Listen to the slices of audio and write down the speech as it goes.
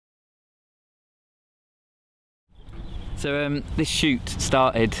So this shoot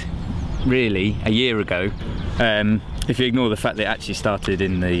started really a year ago, if you ignore the fact that it actually started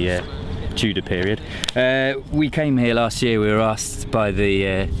in the Tudor period. We came here last year. We were asked by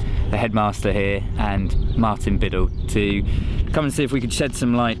the headmaster here and Martin Biddle to come and see if we could shed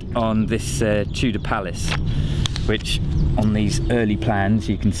some light on this Tudor palace, which on these early plans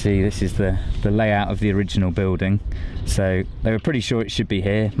you can see this is the layout of the original building. So they were pretty sure it should be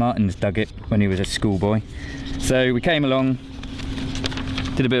here. Martin's dug it when he was a schoolboy. So we came along,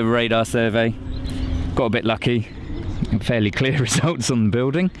 did a bit of a radar survey, got a bit lucky, fairly clear results on the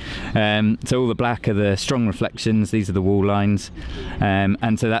building. So all the black are the strong reflections, these are the wall lines,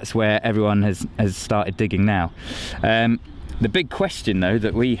 and so that's where everyone has started digging now. The big question though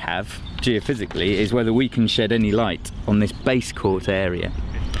that we have geophysically is whether we can shed any light on this base court area.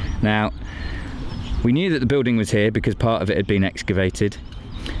 Now, we knew that the building was here because part of it had been excavated.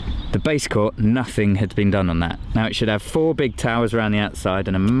 The base court, nothing had been done on that. Now it should have 4 big towers around the outside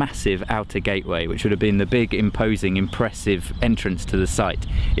and a massive outer gateway, which would have been the big, imposing, impressive entrance to the site.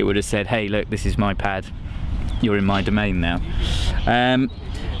 It would have said, hey look, this is my pad, you're in my domain now.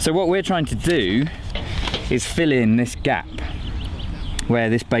 So what we're trying to do is fill in this gap where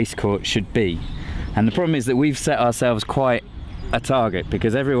this base court should be. And the problem is that we've set ourselves quite a target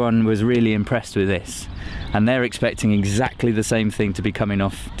because everyone was really impressed with this. And they're expecting exactly the same thing to be coming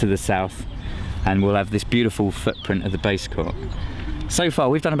off to the south, and we'll have this beautiful footprint of the base court. So far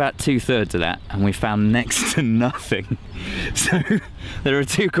we've done about 2/3 of that and we found next to nothing. So there are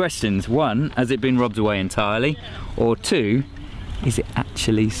 2 questions. 1, has it been robbed away entirely? Or 2, is it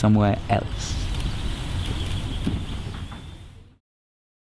actually somewhere else?